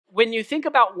when you think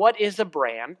about what is a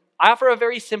brand, I offer a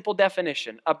very simple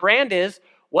definition. A brand is,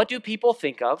 what do people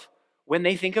think of when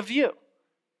they think of you?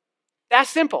 That's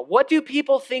simple. What do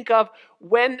people think of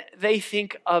when they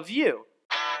think of you?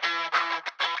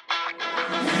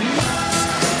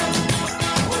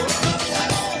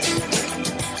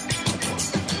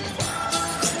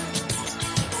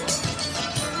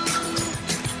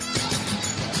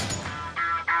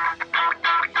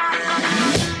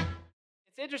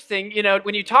 Interesting, you know,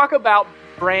 when you talk about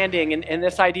branding and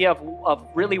this idea of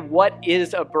really what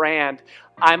is a brand,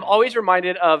 I'm always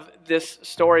reminded of this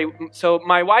story. So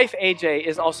my wife, AJ,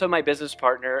 is also my business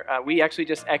partner. We actually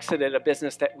just exited a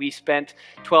business that we spent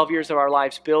 12 years of our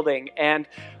lives building. And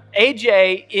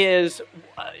AJ is,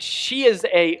 she is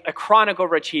a chronic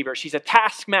overachiever. She's a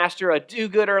taskmaster, a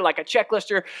do-gooder, like a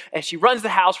checklister, and she runs the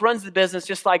house, runs the business,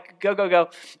 just like go, go, go.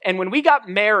 And when we got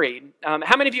married,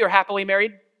 how many of you are happily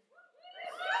married?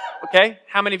 Okay,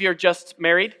 how many of you are just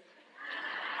married?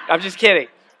 I'm just kidding.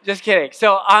 Just kidding.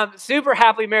 So I'm super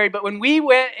happily married, but when we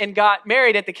went and got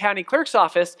married at the county clerk's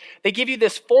office, they give you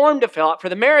this form to fill out for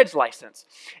the marriage license.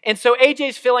 And so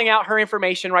AJ's filling out her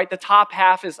information, right? The top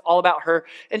half is all about her,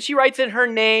 and she writes in her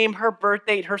name, her birth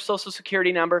date, her social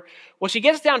security number. Well, she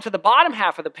gets down to the bottom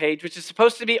half of the page, which is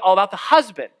supposed to be all about the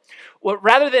husband. Well,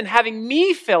 rather than having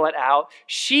me fill it out,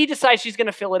 she decides she's going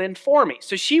to fill it in for me.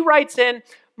 So she writes in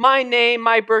my name,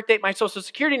 my birth date, my social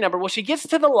security number. Well, she gets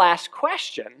to the last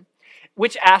question,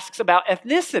 which asks about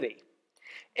ethnicity.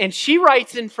 And she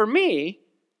writes in for me,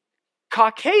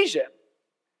 Caucasian.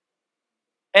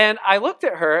 And I looked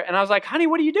at her and I was like, honey,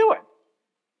 what are you doing?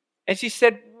 And she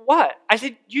said, what? I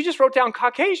said, you just wrote down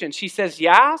Caucasian. She says,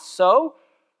 yeah, so?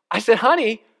 I said,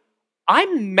 honey,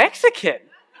 I'm Mexican.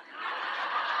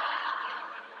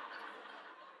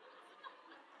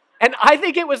 And I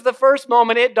think it was the first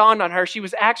moment it dawned on her she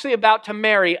was actually about to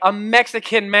marry a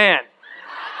Mexican man.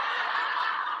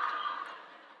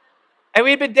 And we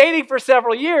had been dating for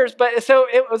several years, but so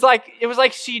it was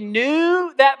like she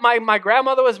knew that my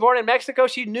grandmother was born in Mexico.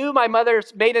 She knew my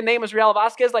mother's maiden name was Real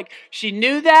Vasquez. Like, she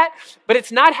knew that, but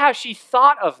it's not how she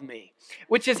thought of me,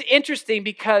 which is interesting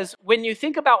because when you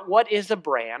think about what is a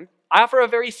brand, I offer a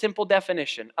very simple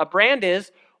definition. A brand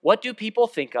is, what do people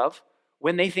think of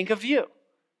when they think of you?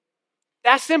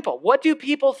 That's simple. What do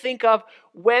people think of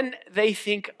when they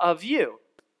think of you?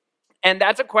 And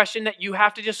that's a question that you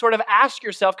have to just sort of ask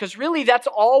yourself, because really that's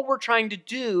all we're trying to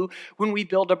do when we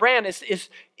build a brand is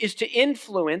to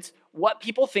influence what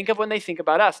people think of when they think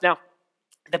about us. Now,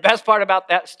 the best part about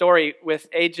that story with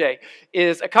AJ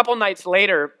is a couple nights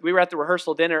later, we were at the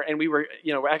rehearsal dinner and we're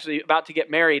actually about to get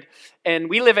married. And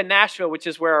we live in Nashville, which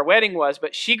is where our wedding was,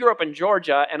 but she grew up in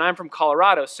Georgia and I'm from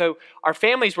Colorado. So our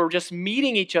families were just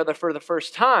meeting each other for the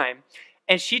first time.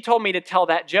 And she told me to tell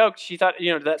that joke. She thought,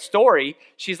 that story.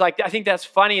 She's like, I think that's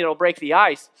funny. It'll break the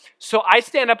ice. So I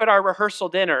stand up at our rehearsal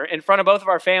dinner in front of both of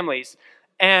our families.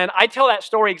 And I tell that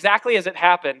story exactly as it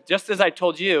happened, just as I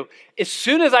told you. As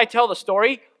soon as I tell the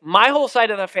story, my whole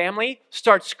side of the family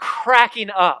starts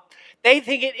cracking up. They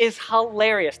think it is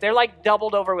hilarious. They're like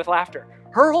doubled over with laughter.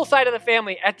 Her whole side of the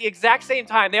family, at the exact same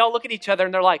time, they all look at each other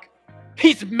and they're like,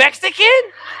 he's Mexican?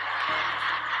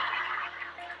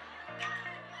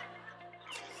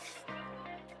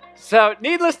 So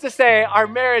needless to say, our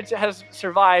marriage has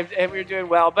survived and we're doing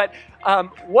well. But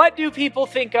what do people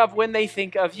think of when they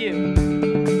think of you?